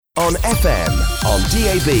On FM, on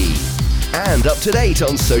DAB, and up to date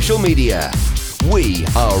on social media. We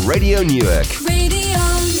are Radio Newark. Radio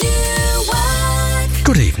Newark.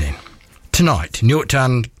 Good evening. Tonight, Newark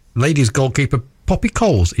Town ladies goalkeeper Poppy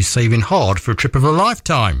Coles is saving hard for a trip of a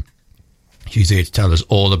lifetime. She's here to tell us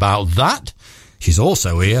all about that. She's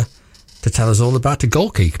also here to tell us all about a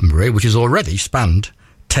goalkeeping career which has already spanned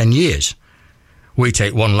 10 years. We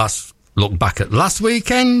take one last look back at last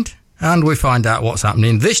weekend, and we find out what's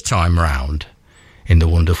happening this time round in the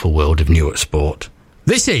wonderful world of Newark Sport.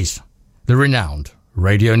 This is the renowned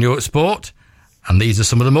Radio Newark Sport, and these are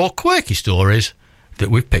some of the more quirky stories that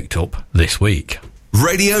we've picked up this week.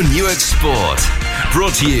 Radio Newark Sport.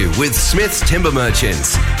 Brought to you with Smith's Timber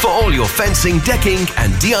Merchants for all your fencing, decking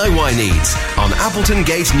and DIY needs on Appleton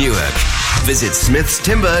Gate, Newark. Visit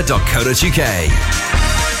smithstimber.co.uk.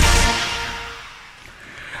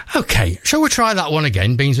 OK, shall we try that one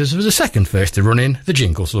again, being as was the second first to run in, the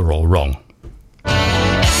jingles are all wrong.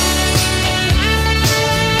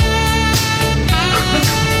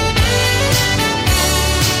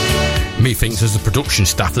 Me thinks there's a production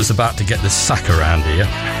staff that's about to get the sack around here.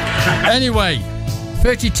 Anyway,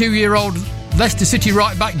 32-year-old Leicester City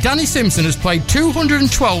right-back Danny Simpson has played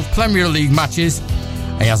 212 Premier League matches.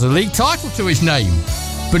 He has a league title to his name,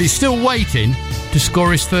 but he's still waiting to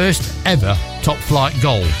score his first ever top-flight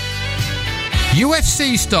goal.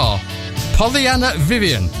 UFC star Polyana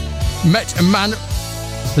Vivian left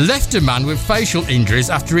a man with facial injuries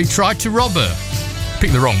after he tried to rob her.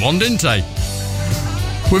 Picked the wrong one, didn't he?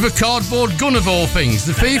 With a cardboard gun of all things,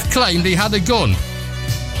 the thief claimed he had a gun,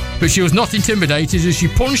 but she was not intimidated as she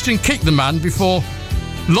punched and kicked the man before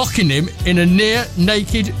locking him in a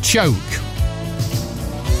near-naked choke.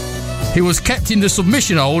 He was kept in the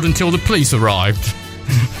submission hold until the police arrived.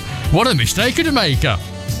 What a mistake of the maker.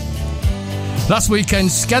 Last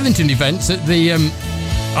weekend's skeleton events at the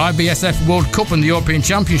IBSF World Cup and the European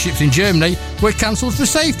Championships in Germany were cancelled for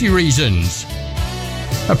safety reasons.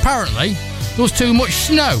 Apparently, there was too much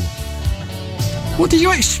snow. What do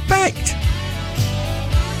you expect?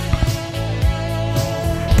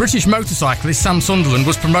 British motorcyclist Sam Sunderland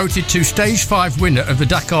was promoted to Stage 5 winner of the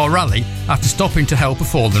Dakar Rally after stopping to help a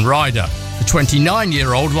fallen rider. The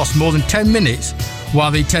 29-year-old lost more than 10 minutes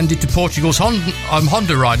while he tended to Portugal's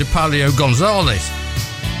Honda rider Paulo Gonzalez.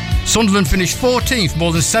 Sunderland finished 14th,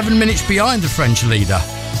 more than 7 minutes behind the French leader,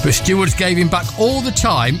 but stewards gave him back all the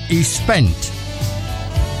time he spent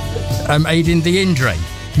aiding the injury,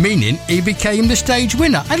 meaning he became the stage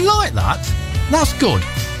winner. I like that. That's good.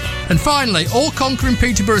 And finally, all-conquering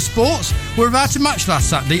Peterborough Sports were about a match last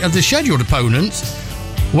Saturday as the scheduled opponents,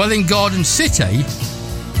 Welwyn Garden City,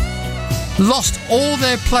 lost all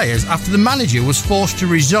their players after the manager was forced to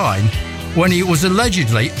resign when he was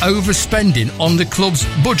allegedly overspending on the club's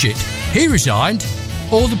budget. He resigned,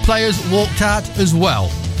 all the players walked out as well.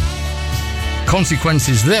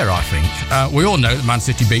 Consequences there, I think. We all know that Man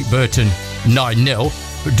City beat Burton 9-0,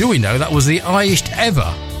 but do we know that was the highest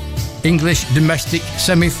ever English domestic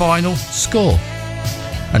semi-final score?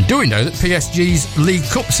 And do we know that PSG's League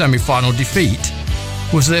Cup semi-final defeat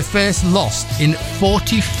was their first loss in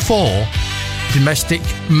 44 domestic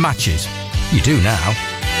matches? You do now.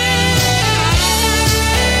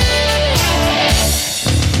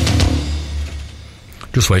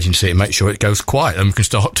 Just waiting to see it, make sure it goes quiet and we can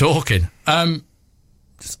start talking.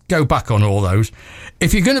 Just go back on all those.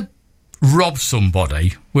 If you're going to rob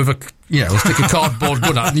somebody with a, stick a cardboard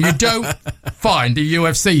gun at them, you don't find a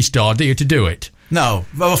UFC star, do you, to do it? No.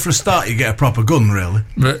 Well, for a start, you get a proper gun, really.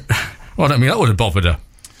 But, well, I don't mean that would have bothered her.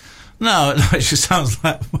 No, it just sounds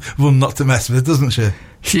like one not to mess with, doesn't she?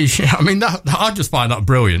 I just find that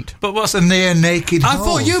brilliant. But what's a near-naked I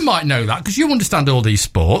thought you might know that, because you understand all these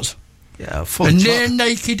sports. Yeah, a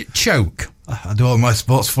near-naked choke. I do all my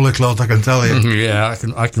sports fully clothed, I can tell you. Yeah,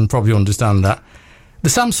 I can probably understand that. The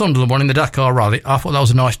Sam Sunderland one in the Dakar Rally, I thought that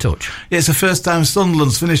was a nice touch. Yeah, it's the first time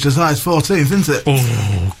Sunderland's finished as high as 14th, isn't it?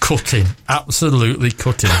 Oh, cutting. Absolutely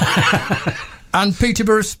cutting. And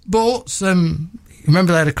Peterborough Sports,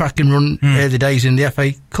 remember they had a cracking run early days in the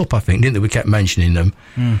FA Cup, I think, didn't they? We kept mentioning them.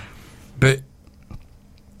 But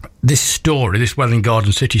this story, this Welwyn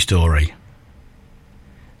Garden City story,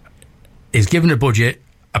 is given a budget.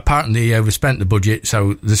 Apparently he overspent the budget,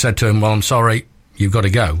 so they said to him, well, I'm sorry, you've got to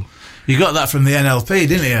go. You got that from the NLP,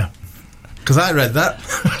 didn't you? Because I read that.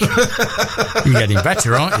 You're getting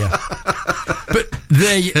better, aren't you? But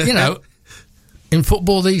in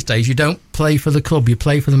football these days, you don't play for the club, you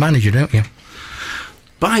play for the manager, don't you?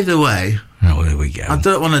 By the way... Oh, there we go. I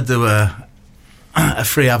don't want to do a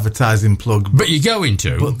free advertising plug. But you're going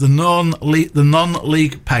to. But the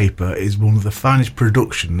non-league paper is one of the finest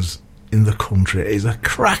productions in the country. It's a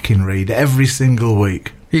cracking read every single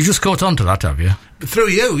week. You've just caught on to that, have you? Through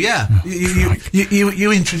you, yeah.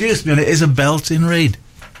 You introduced me, and it is a belting read.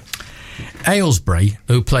 Aylesbury,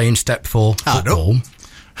 who play in Step 4 football.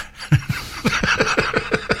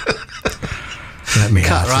 Let me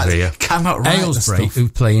answer here. Cannot write Aylesbury, who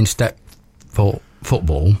play in Step 4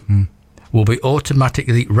 football, will be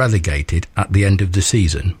automatically relegated at the end of the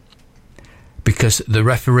season because the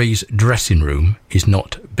referee's dressing room is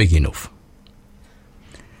not big enough.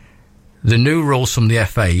 The new rules from the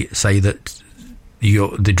FA say that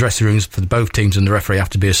the dressing rooms for both teams and the referee have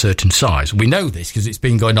to be a certain size. We know this because it's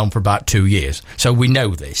been going on for about 2 years, so we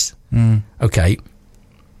know this. Okay.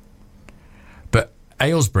 But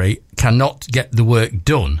Aylesbury cannot get the work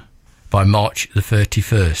done by March the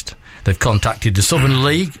 31st. They've contacted the Southern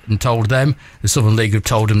League and told them, the Southern League have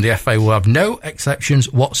told them the FA will have no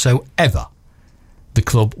exceptions whatsoever. The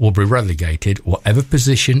club will be relegated whatever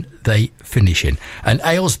position they finish in. And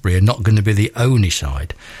Aylesbury are not going to be the only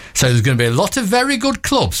side. So there's going to be a lot of very good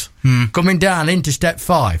clubs coming down into Step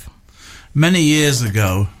 5. Many years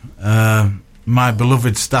ago, my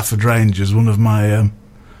beloved Stafford Rangers, one of my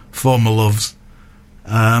former loves,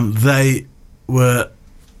 they were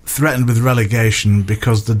threatened with relegation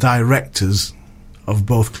because the directors of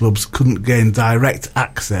both clubs couldn't gain direct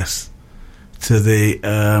access to the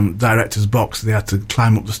director's box. They had to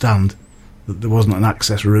climb up the stand. There wasn't an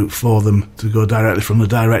access route for them to go directly from the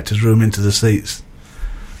director's room into the seats.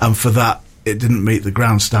 And for that, it didn't meet the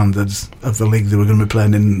ground standards of the league they were going to be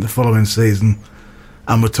playing in the following season,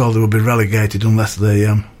 and were told they would be relegated unless they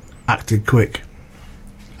acted quick.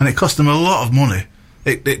 And it cost them a lot of money.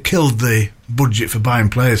 It killed the budget for buying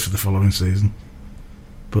players for the following season.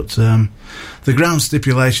 But the ground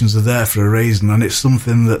stipulations are there for a reason, and it's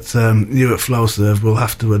something that you at Flowserve will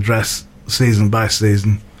have to address season by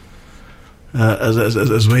season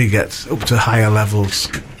as we get up to higher levels.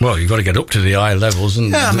 Well, you've got to get up to the higher levels,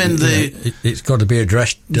 and it's got to be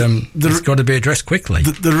addressed. It's got to be addressed quickly.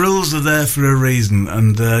 The rules are there for a reason,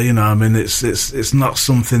 and it's not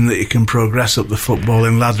something that you can progress up the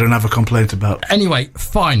footballing ladder and have a complaint about. Anyway,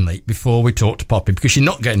 finally, before we talk to Poppy, because you're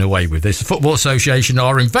not getting away with this, the Football Association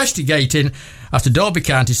are investigating after Derby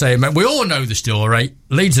County saying, we all know the story.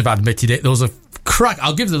 Leeds have admitted it. There was a crack.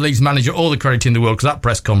 I'll give the Leeds manager all the credit in the world because that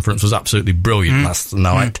press conference was absolutely brilliant last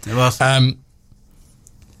night. It was.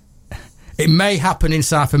 It may happen in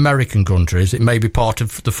South American countries. It may be part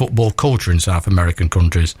of the football culture in South American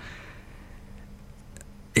countries.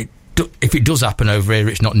 If it does happen over here,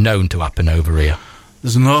 it's not known to happen over here.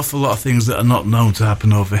 There's an awful lot of things that are not known to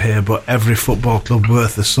happen over here, but every football club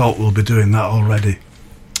worth the salt will be doing that already.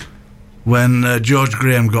 When George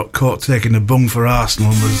Graham got caught taking a bung for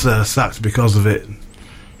Arsenal and was sacked because of it,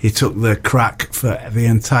 he took the crack for the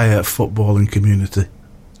entire footballing community.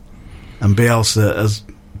 And Bielsa has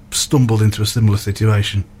stumbled into a similar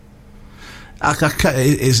situation.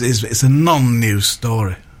 It's a non-news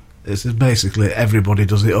story. It's basically everybody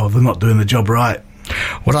does it, or they're not doing the job right.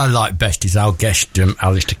 What I like best is our guest,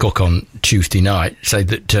 Alistair Cook, on Tuesday night, said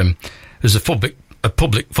that there's a public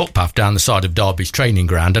footpath down the side of Derby's training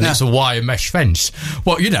ground, and it's a wire mesh fence.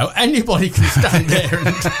 Well, anybody can stand there,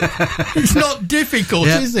 and it's not difficult,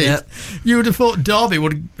 is it? Yeah. You would have thought Derby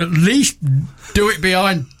would at least do it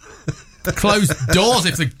behind closed doors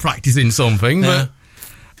if they're practising something, but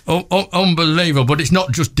unbelievable. But it's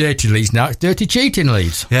not just dirty Leeds now, it's dirty cheating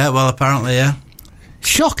Leeds. Yeah, well, apparently, yeah.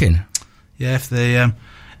 Shocking. Yeah,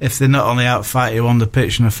 if they not only outfight you on the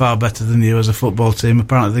pitch and are far better than you as a football team,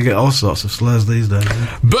 apparently they get all sorts of slurs these days.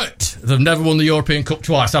 But they've never won the European Cup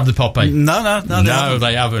twice, have they, Poppy? No,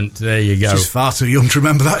 they haven't. There you go. She's far too young to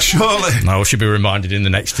remember that, surely. No, she'll be reminded in the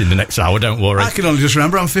next hour, don't worry. I can only just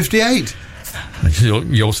remember I'm 58.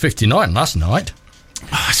 Yours 59 last night.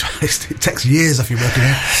 It takes years if you're working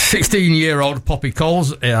here. 16-year-old Poppy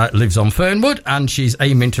Coles lives on Fernwood, and she's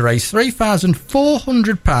aiming to raise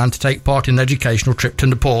 £3,400 to take part in an educational trip to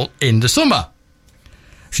Nepal in the summer.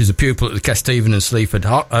 She's a pupil at the Kesteven and Sleaford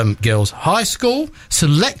Girls High School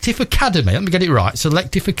Selective Academy. Let me get it right.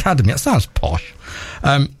 Selective Academy. That sounds posh.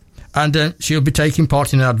 And she'll be taking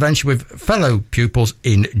part in an adventure with fellow pupils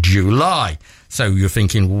in July. So you're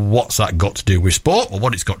thinking, what's that got to do with sport? Well,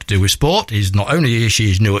 what it's got to do with sport is not only is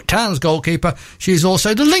she Newark Town's goalkeeper, she's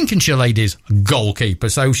also the Lincolnshire ladies' goalkeeper.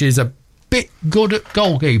 So she's a bit good at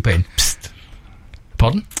goalkeeping. Psst.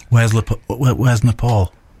 Pardon? Where's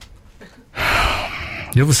Nepal?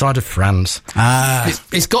 The other side of France.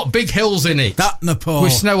 It's got big hills in it. That Nepal.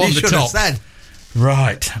 With snow on the top. Said.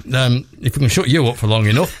 Right. If we can shut you up for long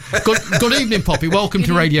enough. Good evening, Poppy. Welcome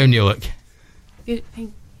to Radio Newark. Good.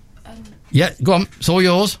 Yeah, go on. It's all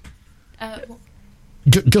yours.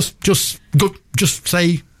 Just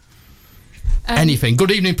say anything.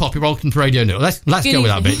 Good evening, Poppy. Welcome to Radio New. Let's go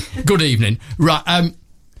with that bit. Good evening. Right.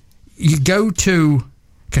 You go to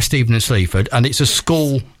Kesteven and Sleaford, and it's a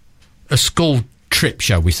school trip,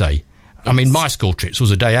 shall we say? I mean, my school trips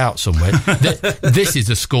was a day out somewhere. This is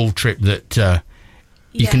a school trip that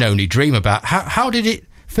you can only dream about. How did it?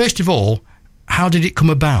 First of all, how did it come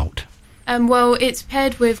about? Well, it's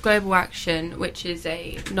paired with Global Action, which is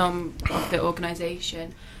a non-profit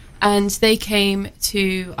organisation, and they came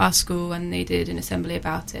to our school and they did an assembly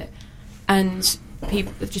about it. And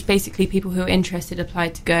people who were interested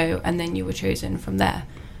applied to go, and then you were chosen from there.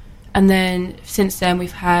 And then since then,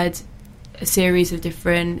 we've had a series of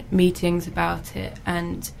different meetings about it,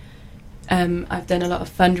 and I've done a lot of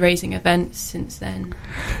fundraising events since then.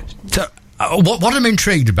 So, what I'm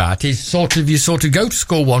intrigued about is you go to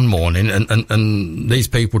school one morning and these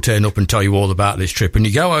people turn up and tell you all about this trip, and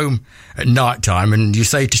you go home at night time and you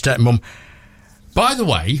say to stepmom, by the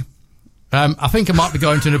way, I think I might be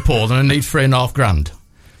going to Nepal and I need $3,500.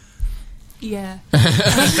 Yeah.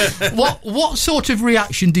 What sort of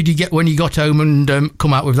reaction did you get when you got home and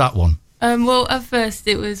come out with that one? Well, at first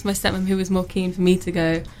it was my stepmom who was more keen for me to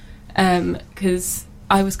go, because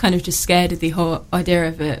I was kind of just scared of the whole idea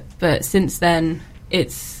of it. But since then,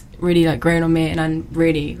 it's really grown on me, and I'm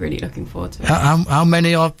really, really looking forward to it. How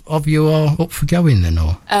many of you are up for going then?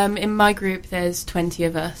 Or in my group, there's 20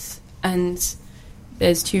 of us, and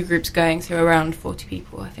there's 2 groups going, so around 40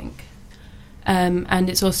 people, I think. And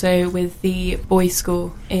it's also with the boys'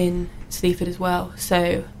 school in Sleaford as well,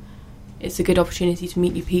 so it's a good opportunity to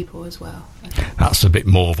meet new people as well. That's a bit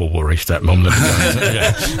more of a worry, stepmom.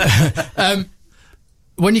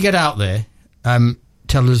 When you get out there,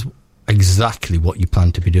 tell us exactly what you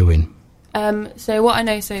plan to be doing. So what I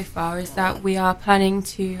know so far is that we are planning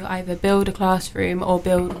to either build a classroom or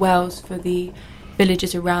build wells for the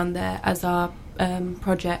villages around there as our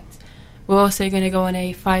project. We're also going to go on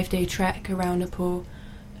a 5-day trek around Nepal,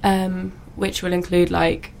 which will include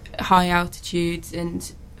high altitudes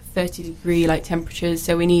and 30-degree temperatures,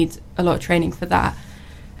 so we need a lot of training for that.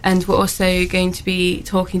 And we're also going to be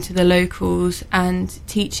talking to the locals and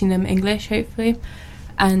teaching them English, hopefully,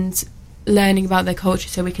 and learning about their culture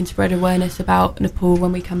so we can spread awareness about Nepal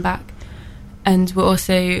when we come back. And we're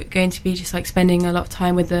also going to be just spending a lot of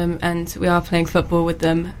time with them, and we are playing football with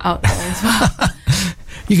them out there as well.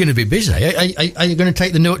 You're going to be busy. Are you going to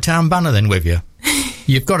take the Newark Town banner then with you?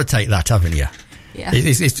 You've got to take that, haven't you? Yeah.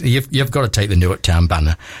 You've got to take the Newark Town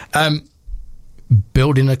banner.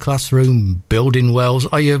 Building a classroom, building wells.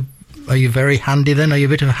 Are you very handy then? Are you a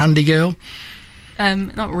bit of a handy girl?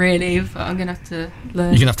 Not really, but I'm going to have to learn.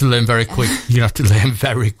 You're going to have to learn very quick. You're going to have to learn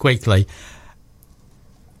very quickly.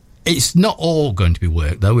 It's not all going to be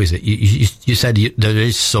work, though, is it? You said there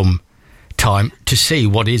is some time to see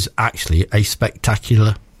what is actually a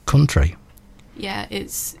spectacular country. Yeah,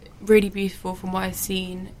 it's really beautiful from what I've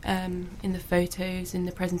seen in the photos, in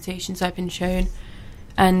the presentations I've been shown,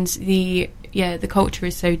 and the culture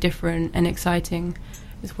is so different and exciting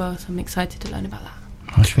as well, so I'm excited to learn about that.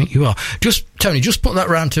 I think you are. Tony, just put that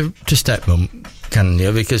round to stepmom, can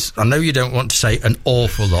you? Because I know you don't want to say an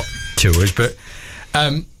awful lot to us, but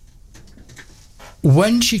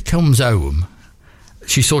when she comes home,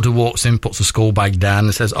 she sort of walks in, puts the school bag down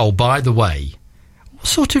and says, oh, by the way, what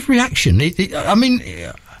sort of reaction?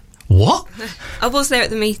 What? I was there at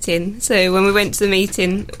the meeting, so when we went to the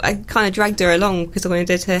meeting, I kind of dragged her along because I wanted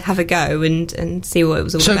her to have a go and see what it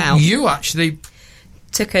was all about. So you actually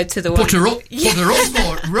took her to the put her up for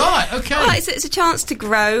it. Right, okay. Well, it's a chance to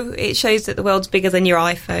grow. It shows that the world's bigger than your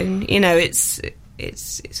iPhone.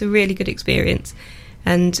 It's a really good experience,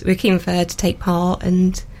 and we're keen for her to take part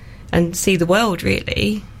and see the world,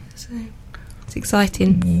 really. So it's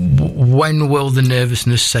exciting. When will the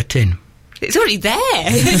nervousness set in? It's already there.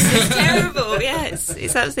 It's terrible. Yeah,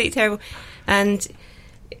 it's absolutely terrible. And,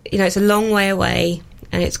 it's a long way away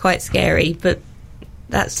and it's quite scary, but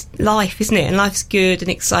that's life, isn't it? And life's good and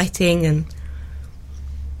exciting. And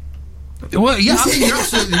well, yeah, you're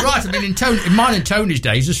absolutely right. I mean, in mine and Tony's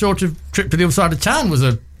days, the sort of trip to the other side of town was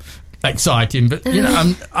exciting, but,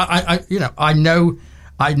 I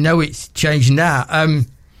know it's changed now.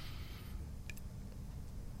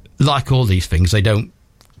 Like all these things, they don't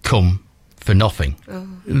come for nothing. Oh.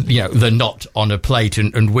 They're not on a plate,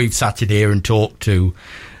 and we've sat in here and talked to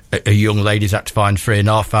a young lady who's had to find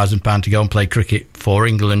 £3,500 to go and play cricket for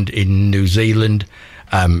England in New Zealand.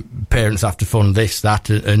 Parents have to fund this, that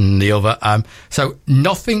and the other. So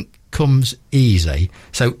nothing comes easy.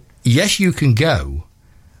 So yes, you can go,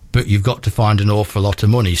 but you've got to find an awful lot of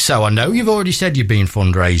money. So I know you've already said you've been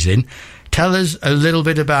fundraising. tell us a little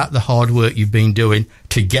bit about the hard work you've been doing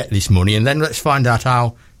to get this money, and then let's find out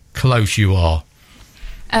how close you are.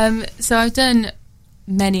 So I've done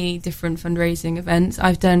many different fundraising events.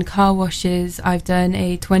 I've done car washes, I've done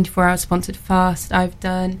a 24-hour sponsored fast, I've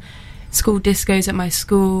done school discos at my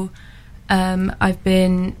school. I've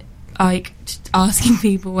been just asking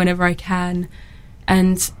people whenever I can,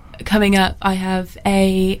 and coming up I have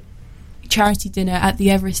a charity dinner at the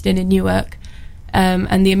Everest Inn in Newark,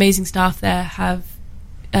 and the amazing staff there have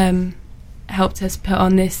helped us put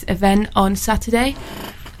on this event on Saturday,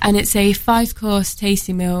 and it's a 5-course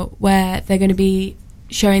tasting meal where they're going to be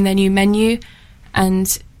showing their new menu,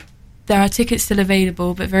 and there are tickets still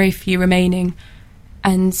available but very few remaining,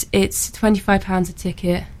 and it's £25 a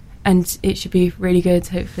ticket, and it should be really good,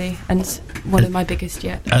 hopefully, and one of my biggest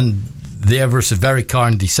yet. And the Everest have very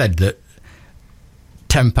kindly said that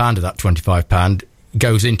 £10 of that £25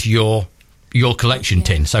 goes into your collection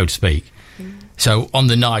tin, so to speak. So on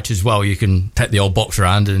the night as well, you can take the old box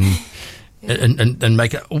around and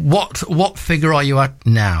make it. What figure are you at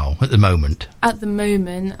now at the moment? At the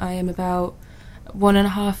moment, I am about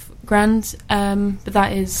 $1,500, but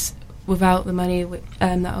that is without the money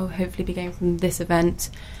that I'll hopefully be getting from this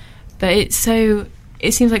event. But it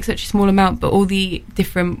seems like such a small amount, but all the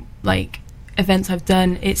different events I've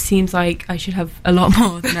done, it seems like I should have a lot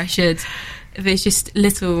more than I should. If it's just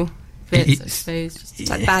little bits, I suppose. It's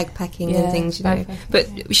like bag packing and things, But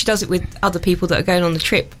she does it with other people that are going on the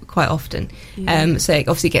trip quite often. So it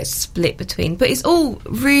obviously gets split between. But it's all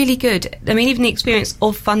really good. I mean, even the experience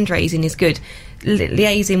of fundraising is good.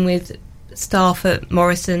 Liaising with staff at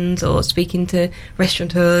Morrison's or speaking to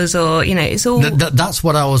restaurateurs, or, it's all... That's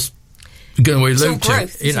what I was going to allude to. It's all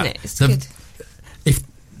growth, isn't it? It's good. If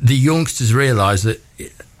the youngsters realise that,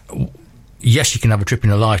 yes, you can have a trip in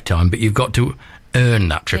a lifetime, but you've got to earn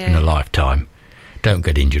that trip in a lifetime. Don't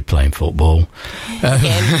get injured playing football.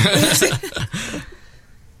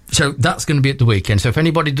 So that's going to be at the weekend. So if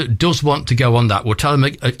anybody that does want to go on that, we'll tell them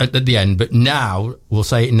at the end. But now, we'll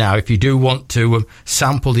say it now, if you do want to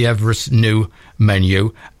sample the Everest new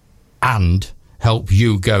menu and help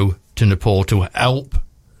you go to Nepal to help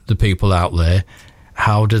the people out there,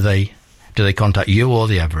 how do they contact you or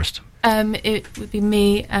the Everest? It would be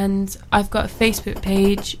me, and I've got a Facebook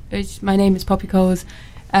page. My name is Poppy Coles,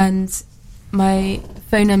 and my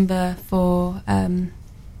phone number for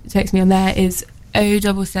text me on there is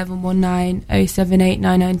 07719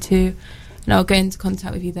 078992, and I'll get into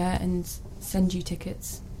contact with you there and send you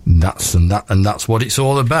tickets. That's what it's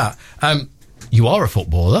all about. You are a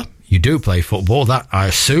footballer. You do play football. That, I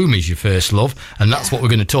assume, is your first love, and that's what we're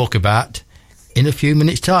going to talk about in a few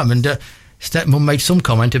minutes' time. And Stepmom made some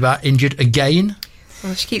comment about injured again.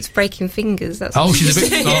 Well, she keeps breaking fingers. That's she's a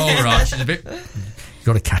bit... Oh, right, she's a bit... You've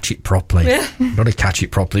got to catch it properly. You've got to catch it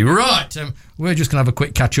properly. Right, we're just going to have a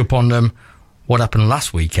quick catch-up on what happened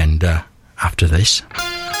last weekend after this.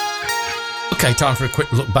 OK, time for a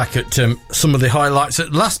quick look back at some of the highlights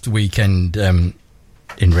at last weekend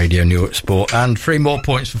in Radio Newark Sport. And 3 more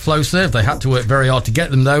points for Flowserve. They had to work very hard to get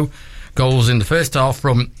them, though. Goals in the first half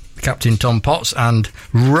from Captain Tom Potts, and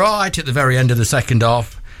right at the very end of the second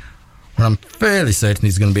half, when I'm fairly certain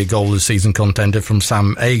he's going to be a goal of the season contender, from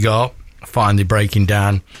Sam Agar, finally breaking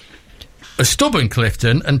down a stubborn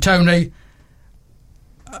Clifton. And Tony,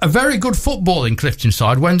 a very good footballing Clifton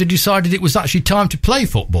side when they decided it was actually time to play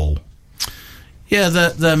football. Yeah,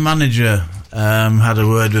 their manager had a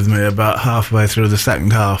word with me about halfway through the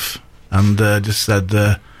second half, and just said,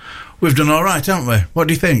 we've done all right, haven't we? What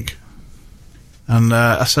do you think? And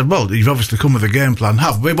I said, well, you've obviously come with a game plan,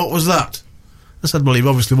 have we? What was that? I said, well, you've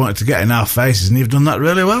obviously wanted to get in our faces, and you've done that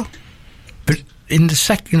really well. But in the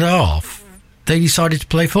second half, they decided to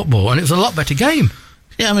play football, and it was a lot better game.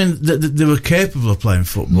 Yeah, I mean, they were capable of playing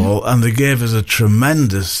football, and they gave us a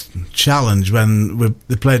tremendous challenge when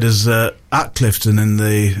they played us at Clifton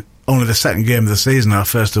in only the second game of the season, our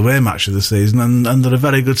first away match of the season, and they're a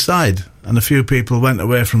very good side. And a few people went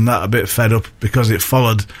away from that a bit fed up because it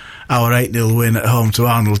followed our 8-0 win at home to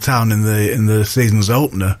Arnold Town in the season's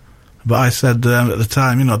opener. But I said at the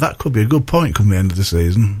time, that could be a good point come the end of the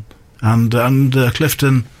season. And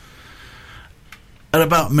Clifton are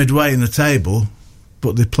about midway in the table,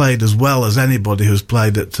 but they played as well as anybody who's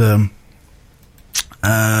played at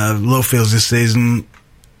Lowfields this season,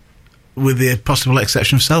 with the possible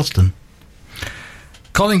exception of Selston.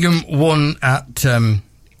 Collingham won at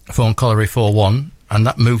Thorn Colliery 4-1, and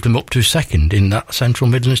that moved them up to second in that Central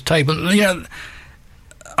Midlands table.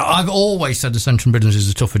 I've always said the Central Midlands is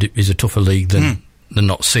a tougher league than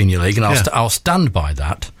not Senior League, and I'll stand by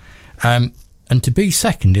that. And to be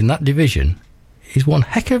second in that division is one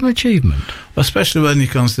heck of an achievement. Especially when you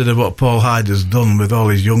consider what Paul Hyde has done with all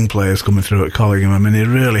his young players coming through at Collingham. I mean, he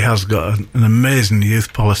really has got an amazing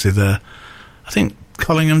youth policy there. I think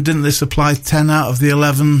Collingham, didn't they supply 10 out of the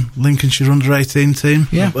 11 Lincolnshire under-18 team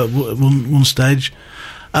at one stage?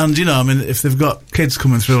 And, you know, I mean, if they've got kids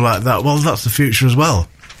coming through like that, well, that's the future as well.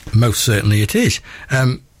 Most certainly it is.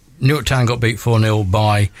 Newark Town got beat 4-0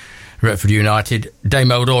 by Retford United.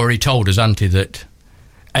 Damo had already told us, hadn't he, that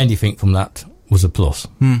anything from that was a plus.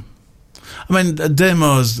 I mean,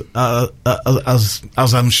 Damo's, as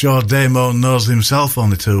I'm sure Damo knows himself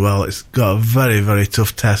only too well, it's got a very, very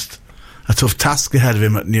tough task ahead of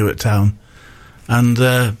him at Newark Town.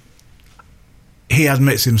 And he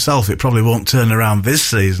admits himself it probably won't turn around this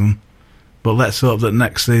season, but let's hope that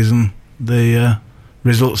next season the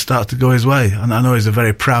results start to go his way. And I know he's a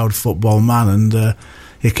very proud football man, and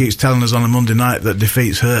he keeps telling us on a Monday night that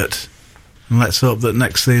defeats hurt. And let's hope that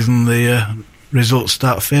next season the results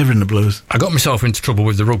start favouring the Blues. I got myself into trouble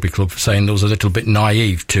with the rugby club for saying there was a little bit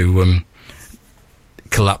naive to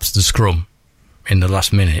collapse the scrum in the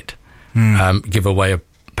last minute, give away a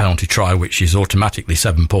penalty try, which is automatically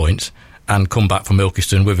 7 points, and come back from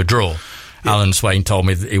Ilkeston with a draw. Yeah. Alan Swain told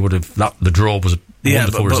me that he would have the draw was a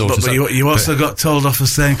wonderful result. But you also got told off for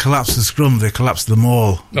saying collapse the scrum. They collapsed them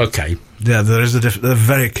all. Okay. Yeah, there is a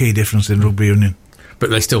very key difference in rugby union. But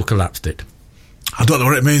they still collapsed it. I don't know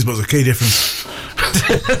what it means, but it's a key difference.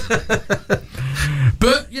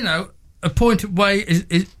 But, you know, a point away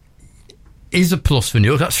is a plus for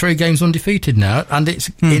Newark. That's 3 games undefeated now, and it's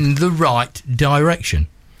in the right direction.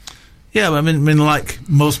 Yeah, I mean, like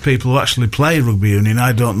most people who actually play rugby union,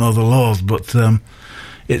 I don't know the laws, but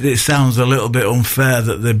it sounds a little bit unfair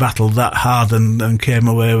that they battled that hard and came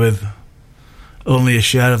away with only a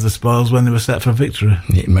share of the spoils when they were set for victory.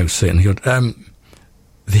 It most certainly could.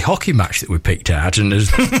 The hockey match that we picked out, and as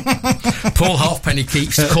Paul Halfpenny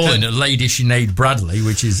keeps calling it Lady Sinead Bradley,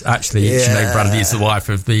 which is actually Sinead Bradley is the wife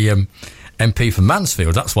of the MP for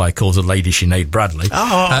Mansfield. That's why he calls her Lady Sinead Bradley.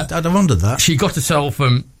 Oh, I'd have wondered that. She got herself...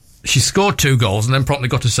 she scored 2 goals and then promptly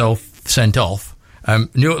got herself sent off.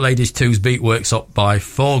 Newark Ladies 2s beat Worksop by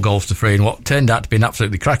 4-3 in what turned out to be an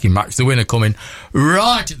absolutely cracking match. The winner coming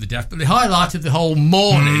right at the death, but the highlight of the whole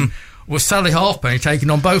morning was Sally Halfpenny taking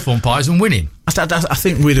on both umpires and winning. I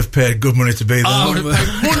think we'd have paid good money to be there. I would have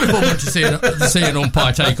paid wonderful money to see an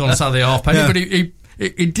umpire take on Sally Halfpenny, but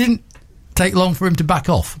it didn't take long for him to back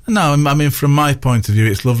off. No, I mean, from my point of view,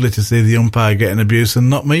 it's lovely to see the umpire getting abuse and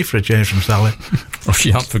not me for a change from Sally. Oh,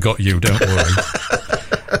 she hasn't forgot you, don't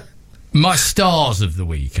worry. My stars of the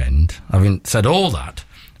weekend, having said all that,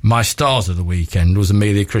 my stars of the weekend was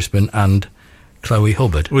Amelia Crispin and Chloe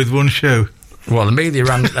Hubbard. With one shoe. Well, Amelia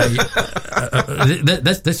ran...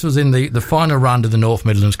 this was in the final round of the North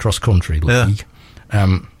Midlands Cross Country League.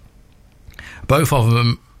 Yeah. Both of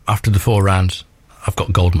them, after the 4 rounds, have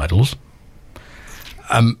got gold medals.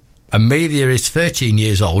 Amelia is 13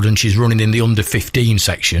 years old and she's running in the under-15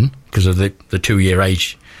 section because of the 2-year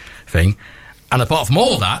age thing. And apart from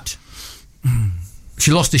all that,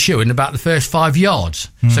 she lost a shoe in about the first 5 yards.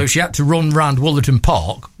 So she had to run round Wullerton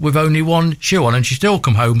Park with only 1 shoe on, and she still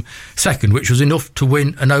come home second, which was enough to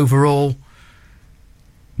win an overall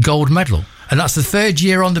gold medal. And that's the 3rd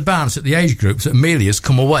year on the bounce at the age groups that Amelia's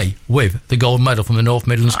come away with the gold medal from the North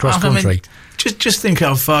Midlands Cross Country. I mean, just think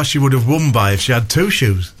how far she would have won by if she had 2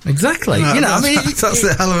 shoes. Exactly. That's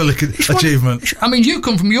a hell of a achievement. I mean, you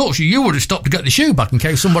come from Yorkshire, you would have stopped to get the shoe back in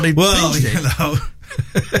case somebody pinched it.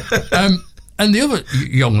 And the other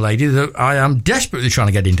young lady that I am desperately trying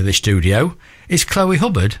to get into this studio is Chloe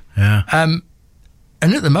Hubbard. Yeah. And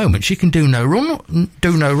at the moment, she can do no wrong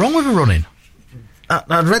with her running.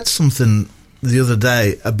 I'd read something the other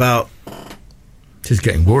day about... It is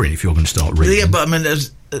getting worrying if you're going to start reading. Yeah, but I mean,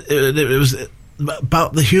 it was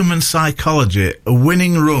about the human psychology. A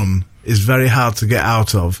winning run is very hard to get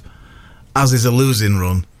out of, as is a losing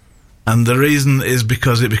run. And the reason is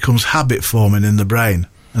because it becomes habit forming in the brain.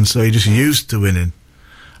 And so you're just used to winning.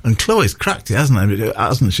 And Chloe's cracked it,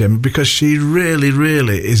 hasn't she? Because she really,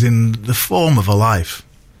 really is in the form of her life.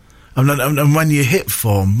 And when you hit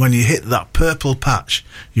form, when you hit that purple patch,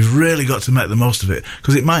 you've really got to make the most of it,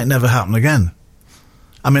 because it might never happen again.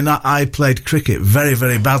 I mean, I played cricket very,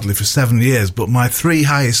 very badly for 7 years, but my 3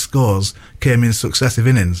 highest scores came in successive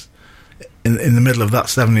innings in the middle of that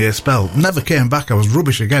 7-year spell. Never came back. I was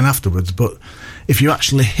rubbish again afterwards. But if you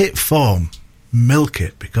actually hit form, milk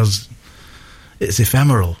it, because it's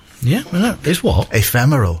ephemeral. Yeah, well, it's what?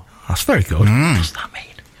 Ephemeral. That's very good. What does that mean?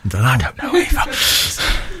 I don't know either.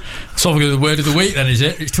 So we're going to the word of the week then, is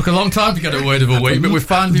it? It took a long time to get a word of the week, but we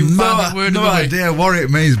finally found a word of the week. No idea what it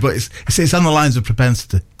means, but it's on the lines of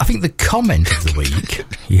propensity. I think the comment of the week,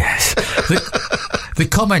 yes, the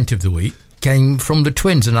comment of the week came from the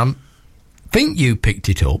Twins, and I think you picked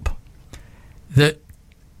it up, that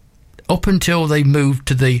up until they moved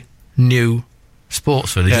to the new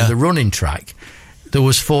sports village, the running track, there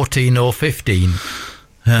was 14 or 15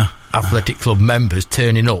 athletic club members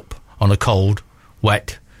turning up on a cold,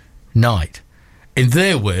 wet night. In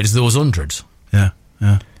their words, there was hundreds. Yeah.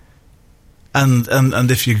 And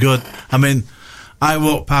if you go, I mean, I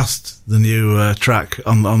walked past the new track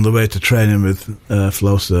on the way to training with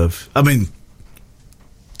Flowserve. I mean,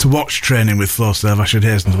 to watch training with Flowserve, I should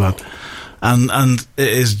hasten to add, and it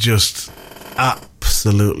is just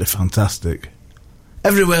absolutely fantastic.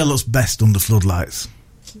 Everywhere looks best under floodlights.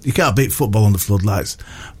 You can't beat football under floodlights,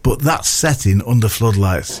 but that setting under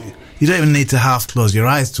floodlights, you don't even need to half close your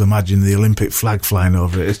eyes to imagine the Olympic flag flying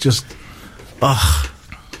over it. It's just,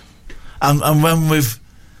 and when we've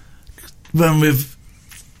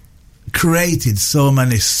created so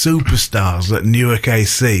many superstars at Newark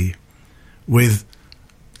AC with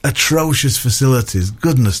atrocious facilities,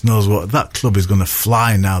 goodness knows what, that club is going to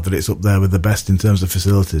fly now that it's up there with the best in terms of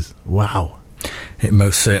facilities. Wow. It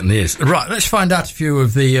most certainly is. Right, let's find out a few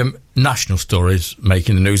of the national stories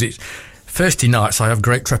making the news. It's Thursday night, so I have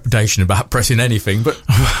great trepidation about pressing anything, but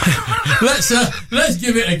let's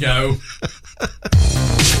give it a go.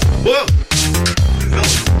 Whoa!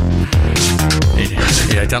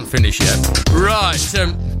 Yeah, don't finish yet. Right,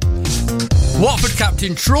 Watford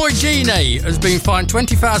captain Troy Deeney has been fined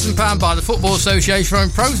 £20,000 by the Football Association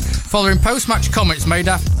following post-match comments made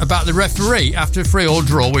about the referee after a 3-3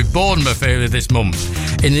 draw with Bournemouth earlier this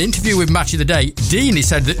month. In an interview with Match of the Day, Deeney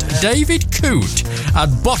said that David Coote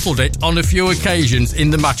had bottled it on a few occasions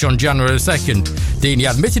in the match on January 2nd.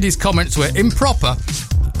 Deeney admitted his comments were improper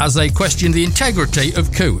as they questioned the integrity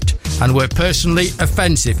of Coote and were personally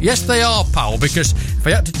offensive. Yes, they are, pal, because if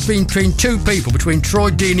I had to be between two people, between Troy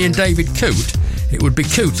Deeney and David Coote, it would be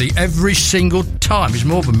Cootie every single time. He's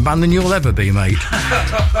more of a man than you'll ever be, mate.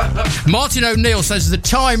 Martin O'Neill says the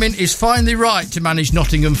timing is finally right to manage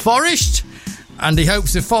Nottingham Forest, and he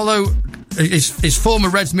hopes to follow his former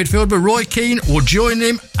Reds midfielder Roy Keane will join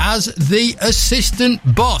him as the assistant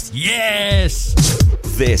boss. Yes!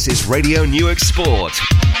 This is Radio Newark Sport.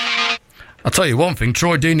 I'll tell you one thing,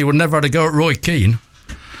 Troy Deeney would never have had a go at Roy Keane.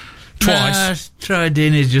 Twice. Troy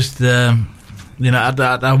Deeney just, I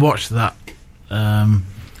watched that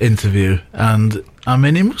interview, and I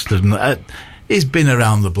mean, he must have. He's been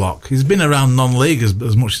around the block. He's been around non-league as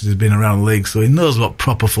much as he's been around league, so he knows what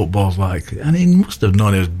proper football's like. And he must have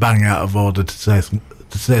known he was bang out of order to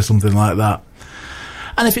say something like that.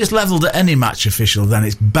 And if it's levelled at any match official, then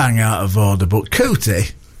it's bang out of order. But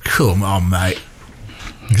Cootie, come on, mate.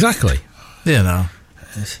 Exactly. You know.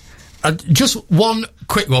 Just one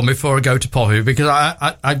quick one before I go to Poppy, because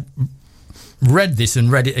I read this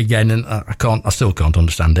and read it again, and I still can't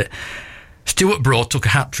understand it. Stuart Broad took a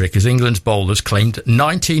hat-trick as England's bowlers claimed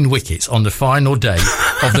 19 wickets on the final day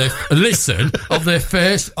of their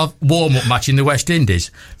first warm-up match in the West Indies.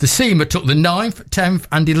 The seamer took the 9th, 10th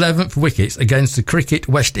and 11th wickets against the Cricket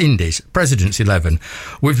West Indies, President's 11,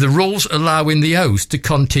 with the rules allowing the host to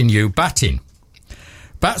continue batting.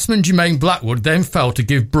 Batsman Jermaine Blackwood then fell to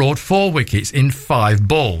give Broad 4 wickets in 5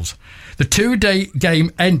 balls. The 2-day game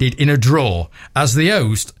ended in a draw as the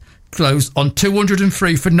host closed on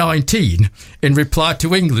 203 for 19 in reply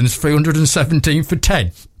to England's 317 for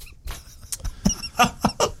 10.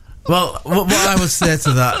 Well, what I would say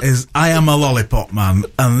to that is I am a lollipop man,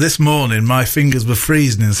 and this morning my fingers were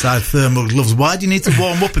freezing inside thermal gloves. Why do you need to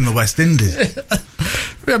warm up in the West Indies?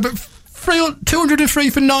 Yeah, but 203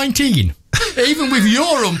 for 19. Even with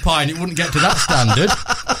your umpiring, it wouldn't get to that standard.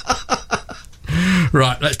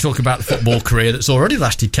 Right, let's talk about the football career that's already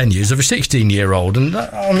lasted 10 years of a 16-year-old, and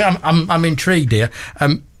I'm intrigued here.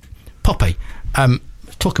 Poppy,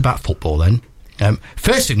 talk about football then.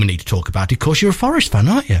 First thing we need to talk about, of course, you're a Forest fan,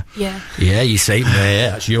 aren't you? Yeah. Yeah, you see,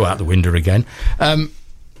 yeah, that's you out the window again.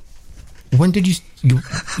 When did you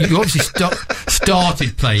obviously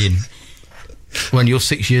started playing when you're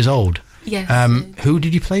 6 years old? Yes. Who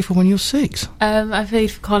did you play for when you were 6? I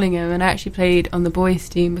played for Collingham, and I actually played on the boys'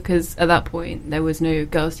 team because at that point there was no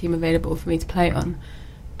girls' team available for me to play on.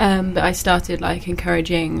 But I started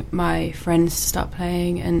encouraging my friends to start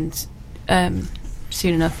playing, and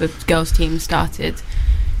soon enough the girls' team started,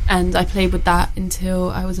 and I played with that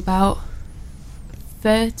until I was about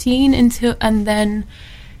 13. And then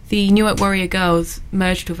the Newark Warrior girls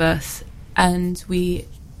merged with us, and we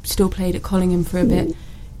still played at Collingham for a bit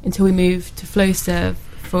until we moved to Flowserve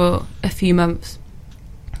for a few months,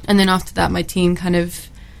 and then after that my team kind of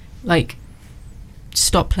like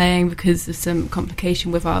stopped playing because of some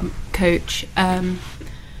complication with our coach, and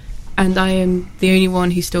I am the only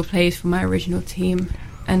one who still plays for my original team.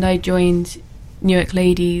 And I joined Newark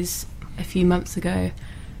Ladies a few months ago,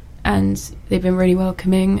 and they've been really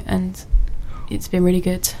welcoming, and it's been really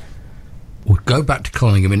good. We'll go back to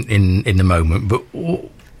Collingham in a moment, but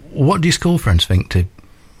what do your school friends think to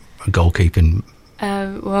goalkeeping?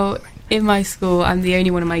 Well, in my school, I'm the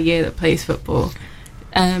only one in my year that plays football,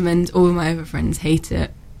 and all my other friends hate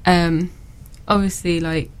it. Obviously,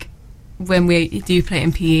 like, when we do play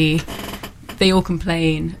in PE, they all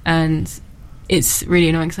complain, and it's really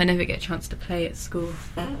annoying because I never get a chance to play at school.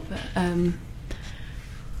 But,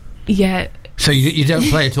 yeah. So you don't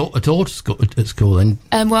play at all at school then?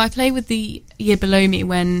 Well, I play with the year below me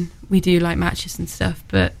when we do like matches and stuff,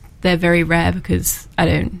 but they're very rare because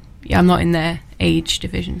I'm not in their age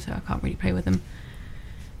division, so I can't really play with them.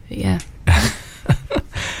 But yeah.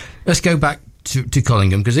 Let's go back to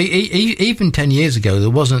Collingham, because even 10 years ago there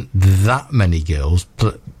wasn't that many girls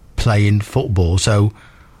playing football. So,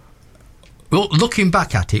 well, looking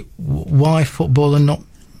back at it, why football and not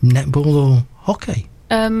netball or hockey?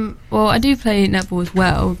 Well, I do play netball as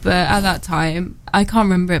well, but at that time, I can't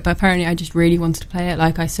remember it, but apparently I just really wanted to play it.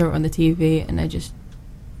 Like, I saw it on the TV and I just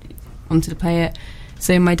wanted to play it.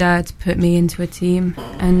 So my dad put me into a team,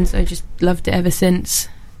 and I just loved it ever since.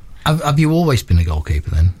 Have you always been a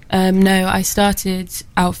goalkeeper then? No, I started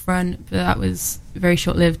out front, but that was very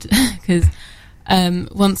short-lived because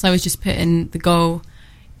once I was just put in the goal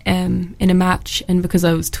in a match, and because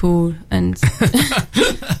I was tall and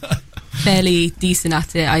fairly decent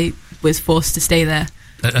at it, I was forced to stay there.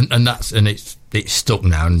 And it's stuck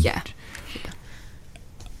now. And yeah.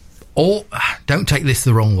 All, don't take this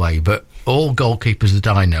the wrong way, but all goalkeepers that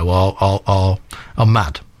I know are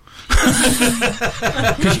mad.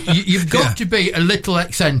 Because you've got to be a little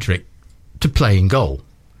eccentric to play in goal.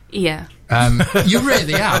 Yeah. You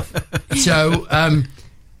really have. So,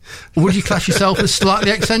 would you class yourself as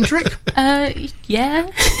slightly eccentric? Yeah.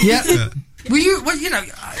 Yeah. Well, you know...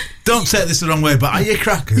 Don't take this the wrong way, but are you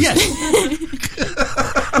crackers? Yes.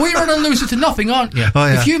 Well, you're on a loser to nothing, aren't you? Oh,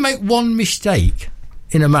 yeah. If you make one mistake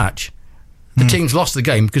in a match, the team's lost the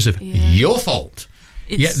game because of your fault.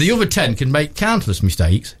 Yet the other 10 can make countless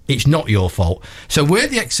mistakes. It's not your fault. So where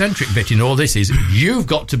the eccentric bit in all this is, you've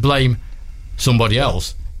got to blame somebody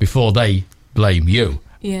else before they blame you.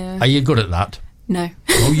 Yeah. Are you good at that? No.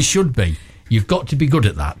 Well, you should be. You've got to be good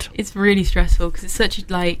at that. It's really stressful because it's such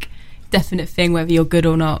a definite thing whether you're good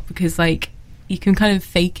or not, because you can kind of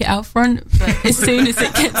fake it out front, but as soon as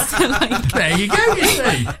it gets to there you go, you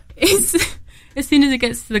see. As soon as it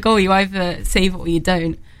gets to the goal, you either save it or you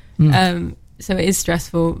don't. So it is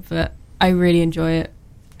stressful, but I really enjoy it.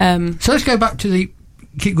 So let's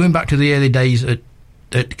keep going back to the early days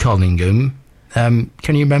at Collingham. Can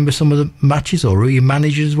you remember some of the matches or who your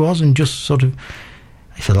managers was? And just sort of,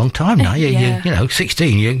 it's a long time now. Yeah. You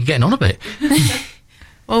 16, you're getting on a bit.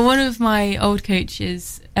 Well, one of my old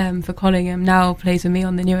coaches for Collingham now plays with me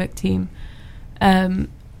on the Newark team. And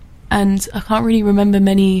I can't really remember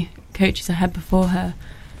many coaches I had before her.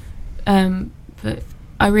 But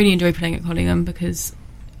I really enjoy playing at Collingham because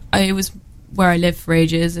it was where I lived for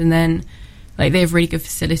ages, and then they have really good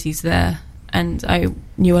facilities there, and I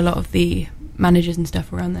knew a lot of the managers and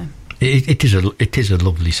stuff around there. It is a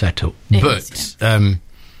lovely setup, the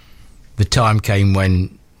time came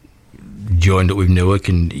when you joined up with Newark,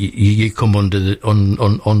 and you come under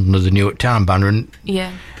the Newark Town banner, and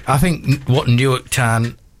I think what Newark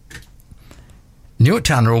Town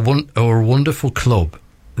are a wonderful club.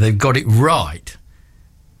 They've got it right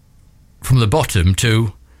from the bottom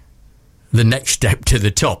to the next step to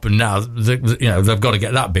the top, and now they've got to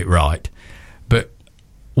get that bit right. But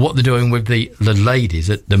what they're doing with the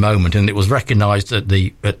ladies at the moment, and it was recognised at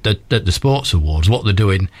the Sports Awards, what they're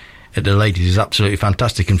doing at the ladies is absolutely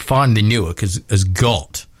fantastic. And finally Newark has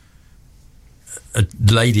got a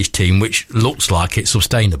ladies team which looks like it's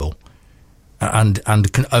sustainable and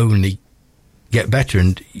can only get better,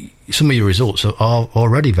 and some of your results are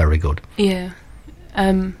already very good. Yeah.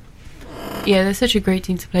 They're such a great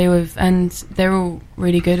team to play with, and they're all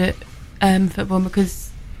really good at football because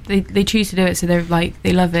they choose to do it, so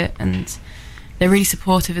they love it, and they're really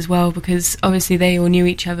supportive as well, because obviously they all knew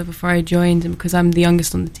each other before I joined, and because I'm the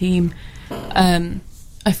youngest on the team, I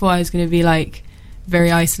thought I was going to be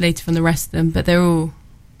very isolated from the rest of them, but they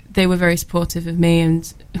were very supportive of me,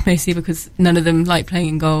 and mostly because none of them like playing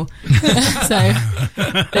in goal. So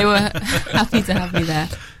they were happy to have me there.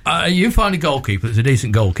 You find a goalkeeper that's a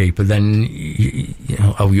decent goalkeeper, then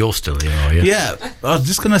you're still here, are you? Yeah, I was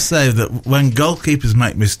just going to say that when goalkeepers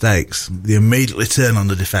make mistakes, they immediately turn on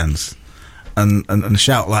the defence and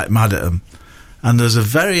shout like mad at them. And there's a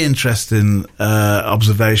very interesting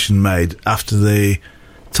observation made after the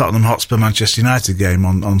Tottenham Hotspur Manchester United game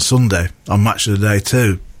on Sunday, on Match of the Day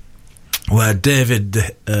 2, where David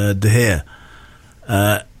De Gea,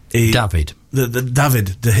 David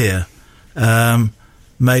De Gea,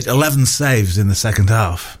 made 11 saves in the second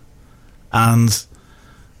half, and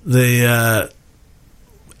the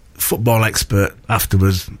football expert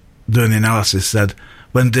afterwards doing the analysis said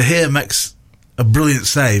when De Gea makes a brilliant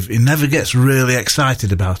save, he never gets really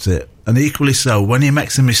excited about it, and equally so when he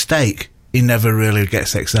makes a mistake, he never really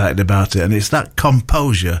gets excited about it, and it's that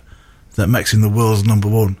composure that makes him the world's number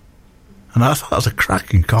one. And I thought that was a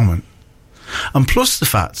cracking comment. And plus the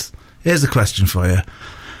fact, here's a question for you.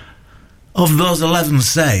 Of those 11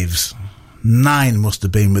 saves, 9 must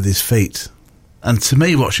have been with his feet. And to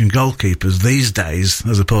me, watching goalkeepers these days,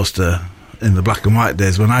 as opposed to in the black and white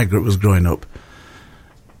days when I was growing up,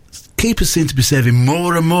 keepers seem to be saving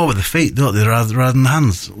more and more with the feet, don't they, rather than the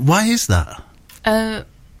hands. Why is that? I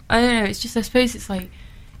don't know. It's just, I suppose it's like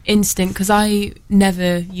instinct, because I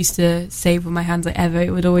never used to save with my hands, like, ever.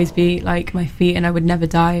 It would always be like my feet, and I would never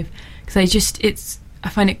dive, because I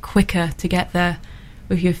find it quicker to get there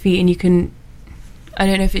with your feet, and you can, I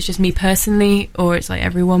don't know if it's just me personally or it's like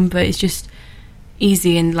everyone, but it's just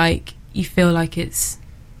easy, and like you feel like it's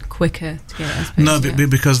quicker to get it, I suppose. No,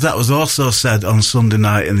 because that was also said on Sunday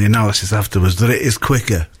night in the analysis afterwards, that it is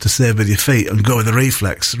quicker to save with your feet and go with a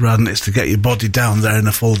reflex rather than it's to get your body down there in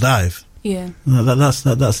a full dive. Yeah. That's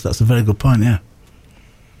a very good point, yeah.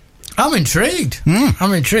 I'm intrigued.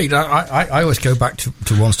 I'm intrigued. I always go back to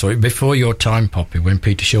one story. Before your time, Poppy, when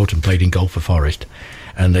Peter Shilton played in goal for Forest,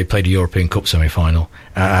 and they played a European Cup semi-final,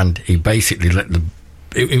 and he basically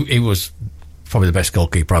he was probably the best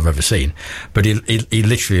goalkeeper I've ever seen, but he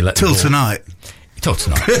literally let Till tonight.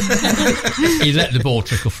 He let the ball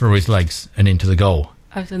trickle through his legs and into the goal.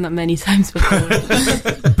 I've done that many times before.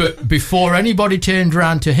 But before anybody turned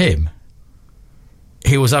round to him,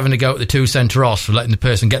 he was having to go at the two centre-halves for letting the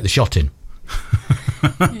person get the shot in.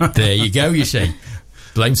 There you go, you see.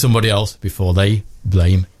 Blame somebody else before they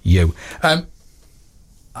blame you. I'm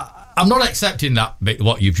not accepting that bit,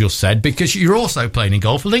 what you've just said, because you're also playing in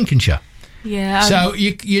goal for Lincolnshire. Yeah. So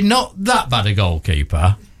you're not that bad a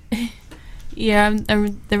goalkeeper. Yeah,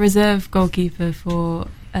 I'm the reserve goalkeeper for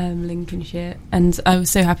Lincolnshire, and I was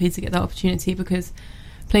so happy to get that opportunity, because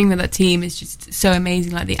playing with that team is just so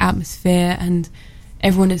amazing, like the atmosphere, and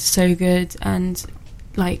everyone is so good and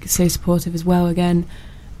like so supportive as well again,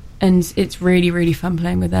 and it's really, really fun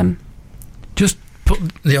playing with them. Just put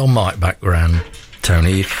the old mic back round,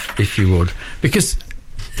 Tony, if you would, because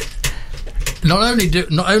not only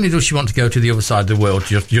does she want to go to the other side of the world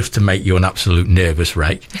just to make you an absolute nervous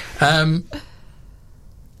wreck,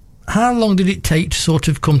 how long did it take to sort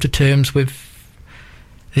of come to terms with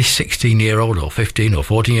this 16-year-old or 15 or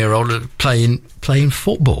 14-year-old playing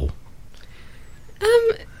football?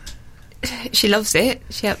 She loves it.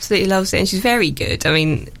 She absolutely loves it, and she's very good. I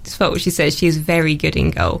mean, despite what she says, she is very good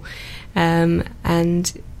in goal,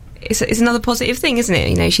 and it's another positive thing, isn't it?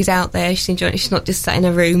 You know, she's out there, she's enjoying it. She's not just sat in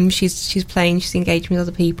a room. She's playing. She's engaging with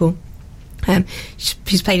other people.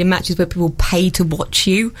 She's played in matches where people pay to watch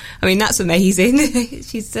you. I mean, that's amazing.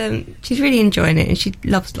 She's really enjoying it, and she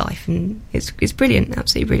loves life, and it's brilliant,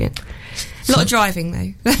 absolutely brilliant. A lot of driving,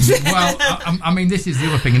 though. Well, I mean, this is the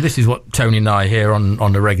other thing, and this is what Tony and I hear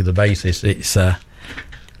on a regular basis. It's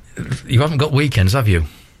you haven't got weekends, have you?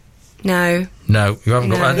 No, you haven't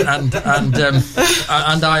got.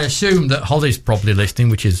 And I assume that Holly's probably listening,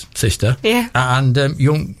 which is sister. Yeah. And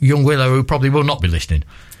young Willow, who probably will not be listening.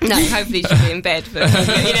 No, hopefully she'll be in bed, but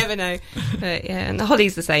you never know. But yeah, and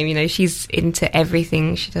Holly's the same. You know, she's into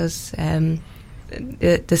everything. She does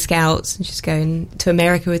the Scouts, and she's going to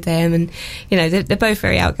America with them, and you know they're both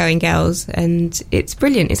very outgoing girls, and it's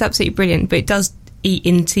brilliant. It's absolutely brilliant, but it does eat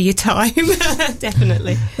into your time.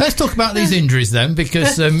 Definitely. Let's talk about these injuries then,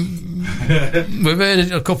 because we've heard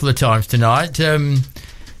it a couple of times tonight. You're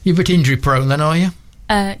a bit injury prone then, are you?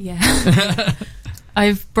 Yeah.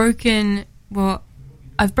 I've broken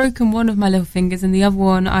one of my little fingers, and the other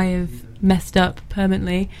one I have messed up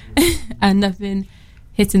permanently, and I've been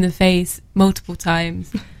hit in the face multiple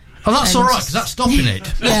times. Oh, that's all right, because that's stopping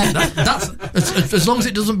it. Yeah. That's as long as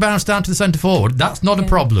it doesn't bounce down to the centre forward, that's not a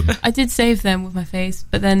problem. I did save them with my face,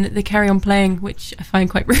 but then they carry on playing, which I find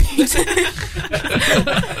quite rude.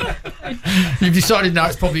 You've decided now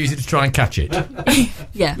it's probably easy to try and catch it.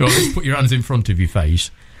 Yeah. Or at least put your hands in front of your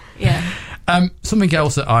face. Yeah. Something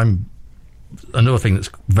else another thing that's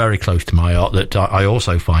very close to my heart that I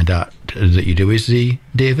also find out that you do is the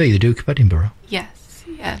DV, the Duke of Edinburgh. Yes,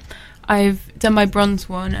 yeah. I've done my bronze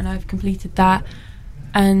one and I've completed that,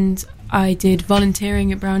 and I did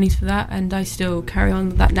volunteering at Brownies for that, and I still carry on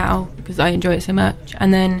with that now because I enjoy it so much.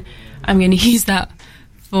 And then I'm going to use that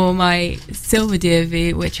for my silver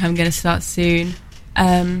DV, which I'm going to start soon.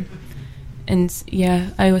 And yeah,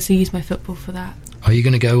 I also use my football for that. Are you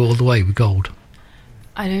going to go all the way with gold?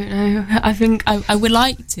 I don't know. I think I would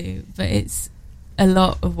like to, but it's a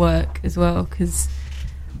lot of work as well, because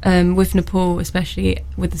with Nepal, especially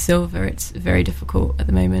with the silver, it's very difficult at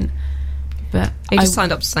the moment. But you just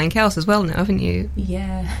signed up to something else as well now, haven't you?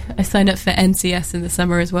 Yeah, I signed up for NCS in the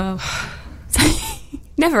summer as well.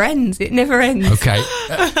 Never ends. It never ends. Okay,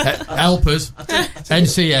 helpers,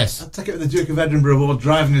 NCS. I take it with the Duke of Edinburgh Award,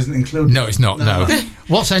 driving isn't included. No, it's not. No.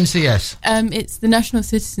 What's NCS? It's the National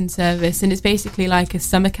Citizen Service, and it's basically like a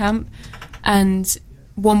summer camp. And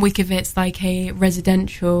 1 week of it's like a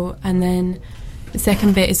residential, and then the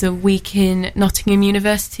second bit is a week in Nottingham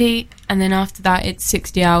University, and then after that it's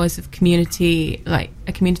 60 hours of community, like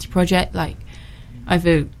a community project, like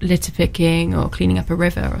either litter picking or cleaning up a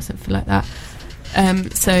river or something like that.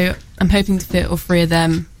 So I'm hoping to fit all 3 of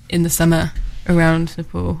them in the summer around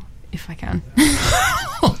Nepal, if I can.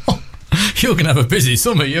 You're going to have a busy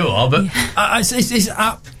summer, you are, but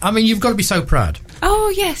yeah. I mean, you've got to be so proud.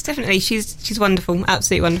 Oh, yes, definitely. She's wonderful,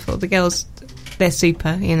 absolutely wonderful. The girls, they're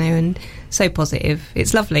super, you know, and so positive.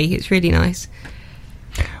 It's lovely. It's really nice.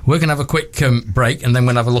 We're going to have a quick break, and then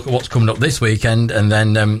we'll have a look at what's coming up this weekend, and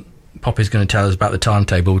then Poppy's going to tell us about the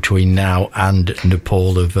timetable between now and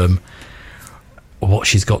Nepal of what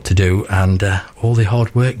she's got to do and all the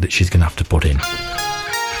hard work that she's going to have to put in.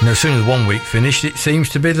 No sooner as 1 week finished, it seems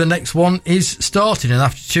to be the next one is starting, and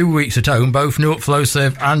after 2 weeks at home, both Newark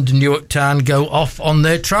Flowserve and Newark Town go off on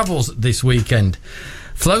their travels this weekend.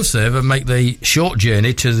 Flowserve make the short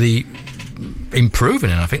journey to the improving,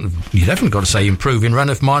 and I think you've definitely got to say improving,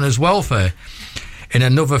 Ranulph Miners Welfare, in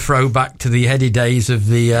another throwback to the heady days of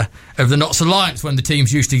the Notts Alliance, when the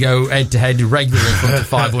teams used to go head to head regularly in front of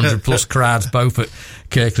 500 plus crowds, both at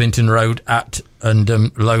Kirklinton Road and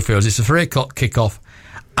Lowfields. It's a 3 o'clock kickoff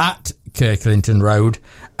at Kirklinton Road.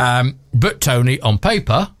 But Tony, on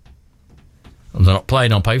paper, and they're not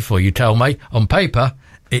playing on paper for you, tell me, on paper,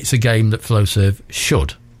 it's a game that Flowserve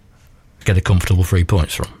should get a comfortable 3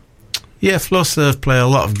 points from. Yeah, Flowserve play a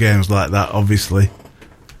lot of games like that, obviously,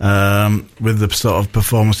 with the sort of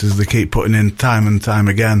performances they keep putting in time and time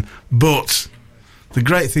again. But the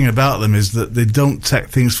great thing about them is that they don't take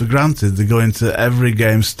things for granted. They go into every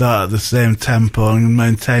game, start at the same tempo and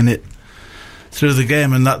maintain it through the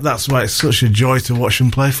game, and that's why it's such a joy to watch them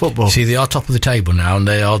play football. See, they are top of the table now, and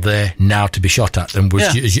they are there now to be shot at them, which,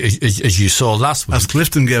 as you saw last week. As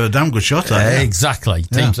Clifton gave a damn good shot at. Exactly.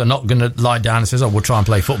 Teams are not going to lie down and say, we'll try and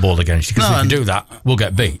play football against you, because if we do that, we'll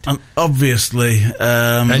get beat. And obviously...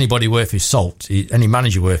 anybody worth his salt, any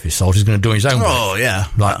manager worth his salt is going to do his own work. Yeah.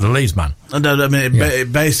 Like the Leeds man. I mean,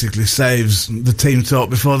 it basically saves the team talk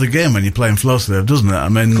before the game when you're playing Flowserve, doesn't it? I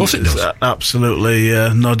mean, of course it does. Absolutely,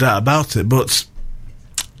 no doubt about it. But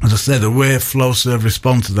as I say, the way Flowserve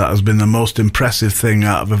respond to that has been the most impressive thing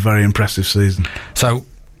out of a very impressive season. So,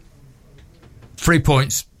 3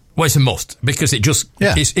 points. Well, it's a must, because it just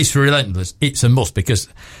it's relentless. It's a must, because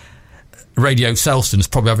Radio Selston's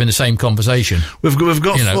probably having the same conversation. We've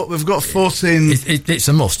got 14. It's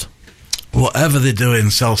a must. Whatever they do in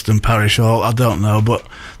Selston Parish Hall, I don't know, but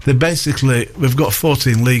we've got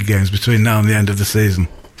 14 league games between now and the end of the season,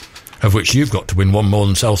 of which you've got to win one more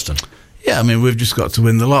than Selston. Yeah, I mean, we've just got to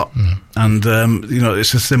win the lot, and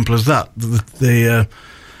it's as simple as that. The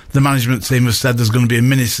management team has said there's going to be a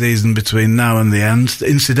mini season between now and the end.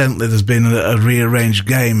 Incidentally, there's been a rearranged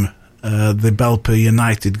game. The Belper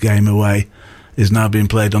United game away is now being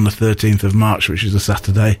played on the 13th of March, which is a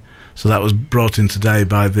Saturday. So that was brought in today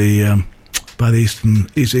by the East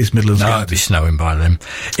Midlands. No, it'd be snowing by then.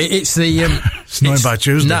 It's the snowing by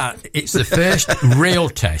Tuesday. Nah, it's the first real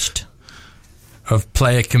test of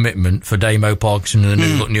player commitment for Damo Parkinson and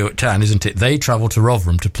the Newark Town, isn't it? They travel to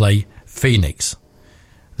Rotherham to play Phoenix.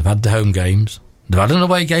 They've had the home games. They've had an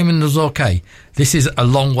away game and it was okay. This is a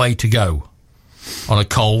long way to go on a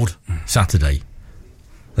cold Saturday.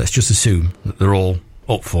 Let's just assume that they're all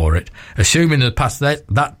up for it. Assuming they pass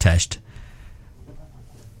that test,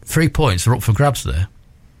 3 points are up for grabs there.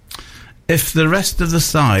 If the rest of the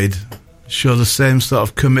side show the same sort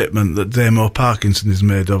of commitment that Damo Parkinson is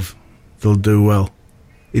made of, they'll do well.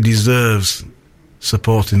 He deserves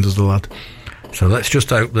supporting, does the lad. So let's just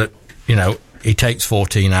hope that, he takes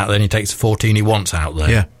 14 out there and he takes the 14 he wants out there.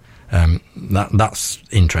 Yeah. That's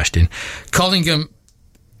interesting. Collingham,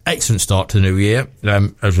 excellent start to the new year.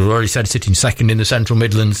 As we've already said, sitting second in the Central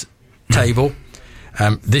Midlands table.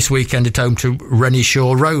 This weekend at home to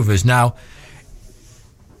Renishaw Rovers. Now,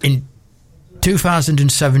 in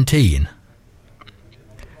 2017,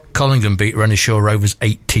 Collingham beat Renishaw Rovers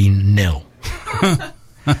 18-0.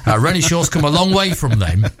 Renishaw's come a long way from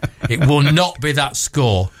them. It will not be that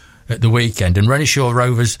score at the weekend. And Renishaw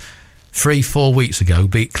Rovers, 3-4 weeks ago,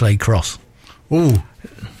 beat Clay Cross. Ooh.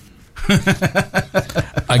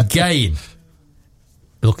 Again,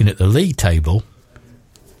 looking at the league table,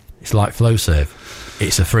 it's like Flowserve.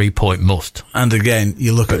 It's a 3-point must. And again,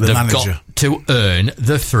 you look at the manager. They've got to earn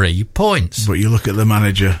the 3 points. But you look at the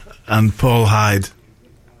manager, and Paul Hyde,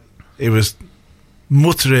 he was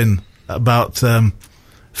muttering about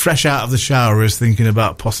fresh out of the shower, he was thinking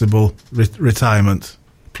about possible retirement.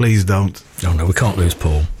 Please don't. Oh no, we can't lose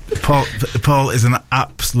Paul. Paul is an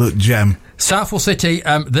absolute gem. Southwell City,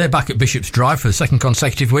 they're back at Bishop's Drive for the second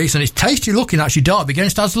consecutive weeks, and it's tasty looking actually derby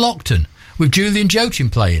against Aslockton with Julian Joachim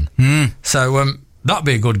playing. So that'd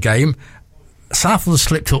be a good game. Southwell has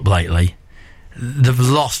slipped up lately. They've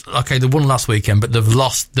lost, okay, they won last weekend, but they've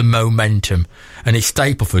lost the momentum. And it's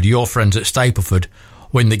Stapleford, your friends at Stapleford,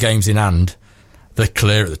 win the games in hand. They're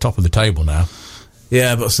clear at the top of the table now.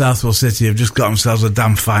 Yeah, but Southwell City have just got themselves a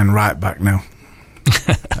damn fine right back now.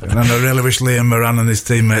 And I really wish Liam Moran and his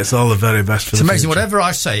teammates all the very best for the future. It's amazing, whatever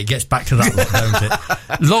I say, it gets back to that lot, don't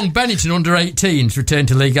it? Long Bennington under 18s return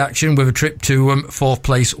to league action with a trip to 4th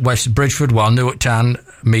place West Bridgeford, while Newark Town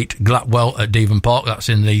meet Glatwell at Devon Park. That's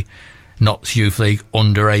in the Notts Youth League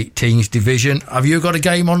under 18s division. Have you got a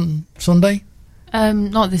game on Sunday?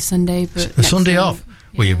 Not this Sunday, but a Sunday off. Yeah.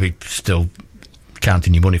 Well, you'll be still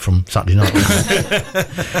counting your money from Saturday night.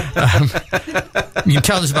 You can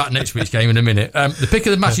tell us about next week's game in a minute. The pick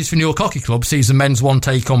of the matches for Newark Hockey Club sees the men's one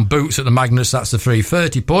take on Boots at the Magnus. That's the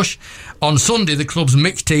 3:30 push. On Sunday, the club's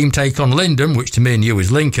mixed team take on Lyndon, which to me and you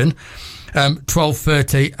is Lincoln.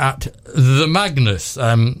 12:30 at the Magnus.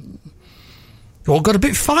 Got a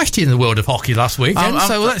bit feisty in the world of hockey last week,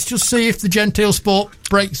 so let's just see if the genteel sport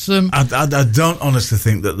breaks them. I don't honestly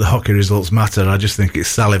think that the hockey results matter. I just think it's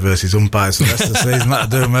Sally versus umpires for the rest of the season.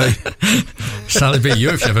 That'll do me. Sally be you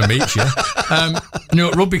if she ever meets you.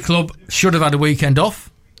 Newark Rugby Club should have had a weekend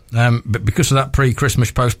off, but because of that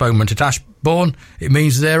pre-Christmas postponement at Ashbourne, it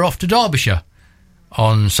means they're off to Derbyshire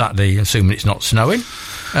on Saturday, assuming it's not snowing.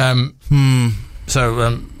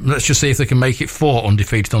 So let's just see if they can make it 4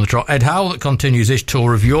 undefeated on the trot. Ed Howlett continues his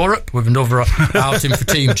tour of Europe with another outing for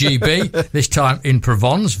Team GB, this time in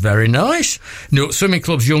Provence. Very nice. Newark Swimming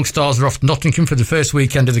Club's young stars are off to Nottingham for the first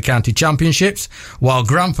weekend of the county championships, while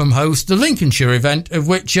Grantham hosts the Lincolnshire event, of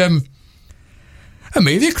which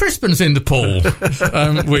Amelia Crispin's in the pool,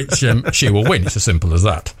 which she will win. It's as simple as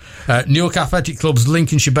that. Newark Athletic Club's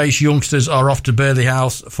Lincolnshire-based youngsters are off to Burley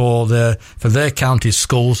House for their county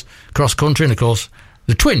schools cross country, and of course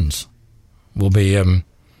the Twins will be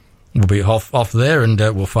off there, and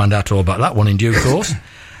we'll find out all about that one in due course.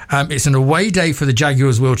 It's an away day for the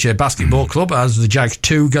Jaguars Wheelchair Basketball Club as the Jags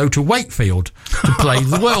 2 go to Wakefield to play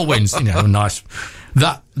the Whirlwinds. You know, nice.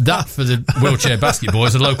 That for the wheelchair basketball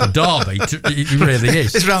is a local derby. It really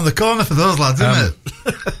is. It's round the corner for those lads, isn't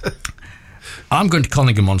it? I'm going to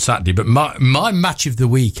Collingham on Saturday, but my match of the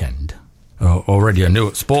weekend, or already a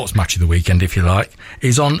Newark sports match of the weekend, if you like,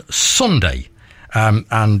 is on Sunday.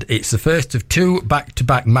 And it's the first of 2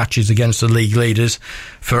 back-to-back matches against the league leaders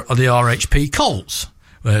for the RHP Colts.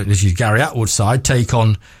 This is Gary Atwood's side, take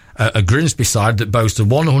on a Grimsby side that boasts a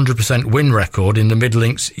 100% win record in the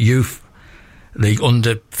Midlinks Youth League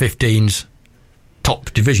under 15's top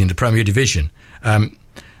division, the Premier Division.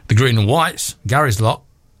 The Green and Whites, Gary's lot,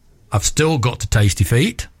 have still got to taste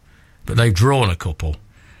defeat, but they've drawn a couple.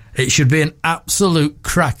 It should be an absolute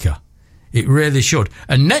cracker. It really should.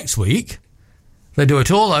 And next week, they do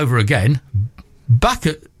it all over again, back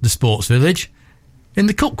at the Sports Village in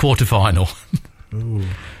the Cup quarter-final.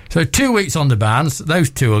 So 2 weeks on the bands, those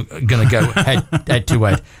two are going to go head to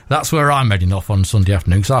head. That's where I'm heading off on Sunday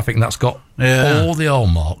afternoon, because I think that's got all the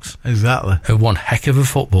hallmarks. Exactly. Of one heck of a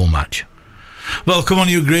football match. Well, come on,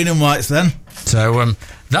 you Green and Whites then. So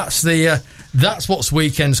that's what's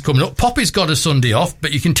weekend's coming up. Poppy's got a Sunday off,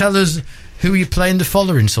 but you can tell us who you're playing the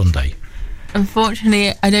following Sunday.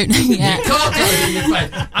 Unfortunately, I don't know yet. You can't tell us who you're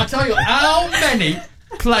playing. I'll tell you, how many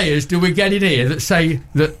players do we get in here that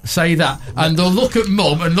say that, and they'll look at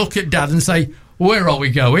mum and look at dad and say, where are we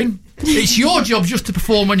going? It's your job just to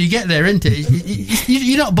perform when you get there, isn't it?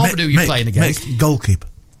 You're not bothered who you're playing against. Goalkeeper.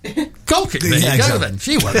 Goalkeeper, there you go then.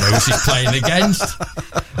 She won't know who she's playing against.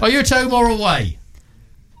 Are you at home or away?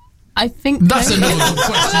 I think That's another good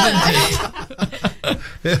question, isn't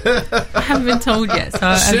it? I haven't been told yet.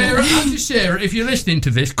 So Sarah, if you're listening to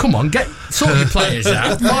this, come on, sort your players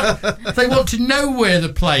out. They want to know where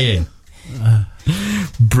they're playing.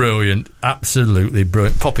 Brilliant, absolutely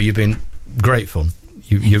brilliant. Poppy, you've been great fun.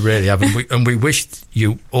 You really have, and we wish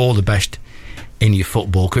you all the best in your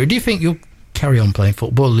football career. Do you think you'll carry on playing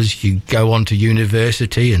football as you go on to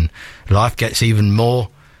university and life gets even more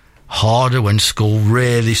harder when school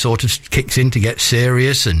really sort of kicks in to get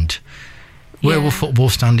serious? And where will football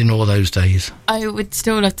stand in all those days? I would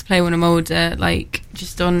still love to play when I'm older, like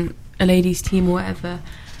just on a ladies' team or whatever.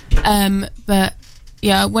 But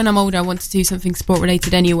yeah, when I'm older, I want to do something sport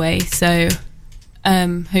related anyway. So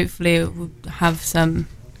hopefully it will have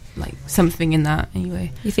something in that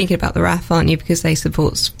anyway. You're thinking about the RAF, aren't you? Because they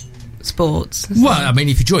support sports. Well, I mean,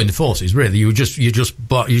 if you join the forces, really, you're just joining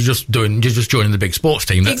the big sports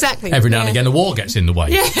team. Exactly. Every now and again, a war gets in the way.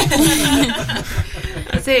 Yeah.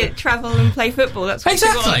 That's it. Travel and play football. That's what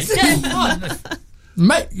Exactly. you want.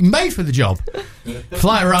 Yeah. Made for the job.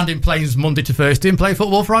 Fly around in planes Monday to Thursday and play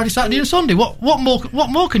football Friday, Saturday, and Sunday. What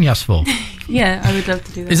more can you ask for? Yeah, I would love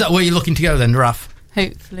to do that. Is that where you're looking to go then, Raf?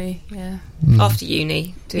 Hopefully, yeah. After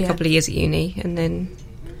uni, do a couple of years at uni, and then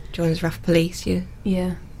join as RAF Police. Yeah.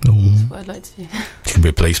 Yeah. That's what I'd like to do. You can be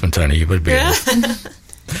a policeman, Tony. You would be.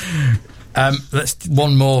 Let's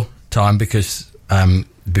one more time, because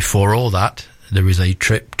before all that, there is a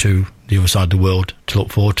trip to the other side of the world to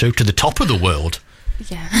look forward to the top of the world.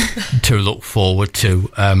 Yeah. To look forward to.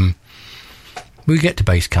 Will we get to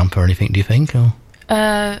base camp or anything? Do you think? Or?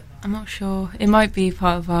 I'm not sure. It might be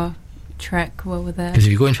part of our trek while we're there. Because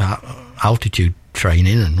if you're going for altitude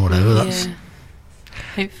training and whatever, that's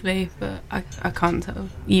hopefully, but I can't tell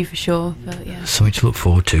you for sure. But yeah, something to look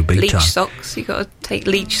forward to. Big leech time. socks. You got to take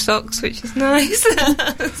leech socks, which is nice.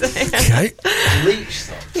 Okay. Leech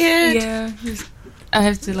socks. Yeah. I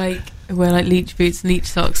have to wear leech boots and leech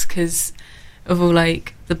socks because of all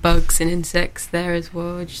the bugs and insects there as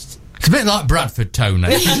well. It's a bit like Bradford, Tony.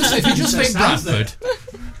 If you just think Bradford.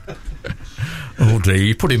 Oh dear,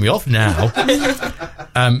 you're putting me off now.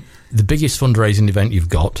 The biggest fundraising event you've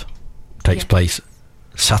got takes place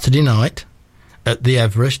Saturday night at the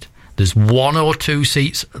Everest. There's 1 or 2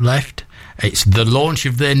 seats left. It's the launch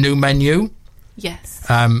of their new menu. Yes.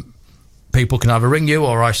 People can either ring you,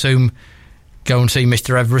 or I assume go and see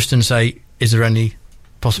Mr. Everest and say, is there any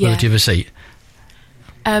possibility of a seat?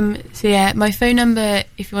 My phone number,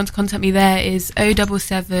 if you want to contact me there, is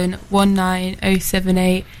 077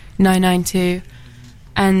 19078 992,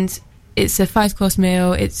 and it's a 5-course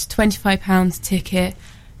meal. It's £25 ticket,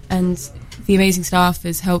 and the amazing staff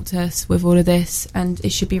has helped us with all of this, and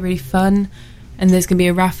it should be really fun. And there's going to be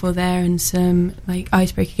a raffle there and some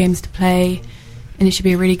icebreaker games to play, and it should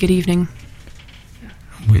be a really good evening.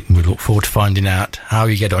 We look forward to finding out how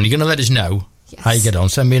you get on. You're going to let us know how you get on.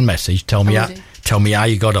 Send me a message. Tell me how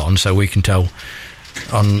you got on, so we can tell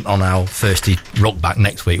on our Thirsty Rock Back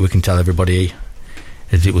next week. We can tell everybody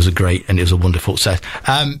that it was a great and it was a wonderful set.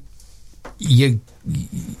 You're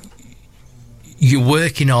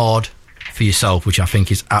working hard for yourself, which I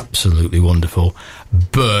think is absolutely wonderful.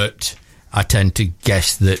 But I tend to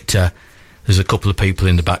guess that there's a couple of people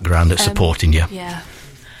in the background that's supporting you. Yeah.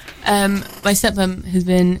 My stepmom has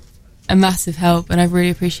been a massive help, and I've really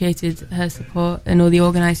appreciated her support and all the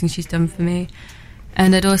organising she's done for me.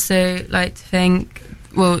 And I'd also like to thank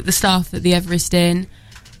the staff at the Everest Inn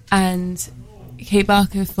and Kate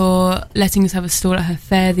Barker for letting us have a stall at her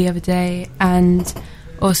fair the other day, and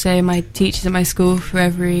also my teachers at my school for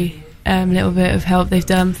every little bit of help they've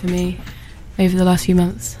done for me over the last few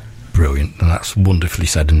months. Brilliant, and that's wonderfully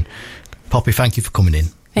said. And Poppy, thank you for coming in.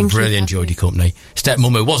 Thank I've really enjoyed your company.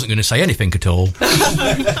 Stepmum, who wasn't going to say anything at all.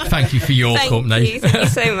 Thank you for your company. Thank you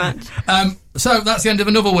so much. So that's the end of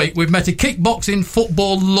another week. We've met a kickboxing,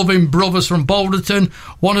 football-loving brothers from Boulderton,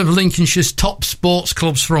 one of Lincolnshire's top sports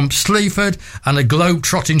clubs from Sleaford, and a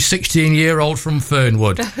globe-trotting 16-year-old from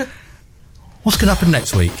Fernwood. What's going to happen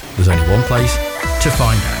next week? There's only one place to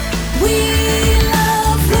find out.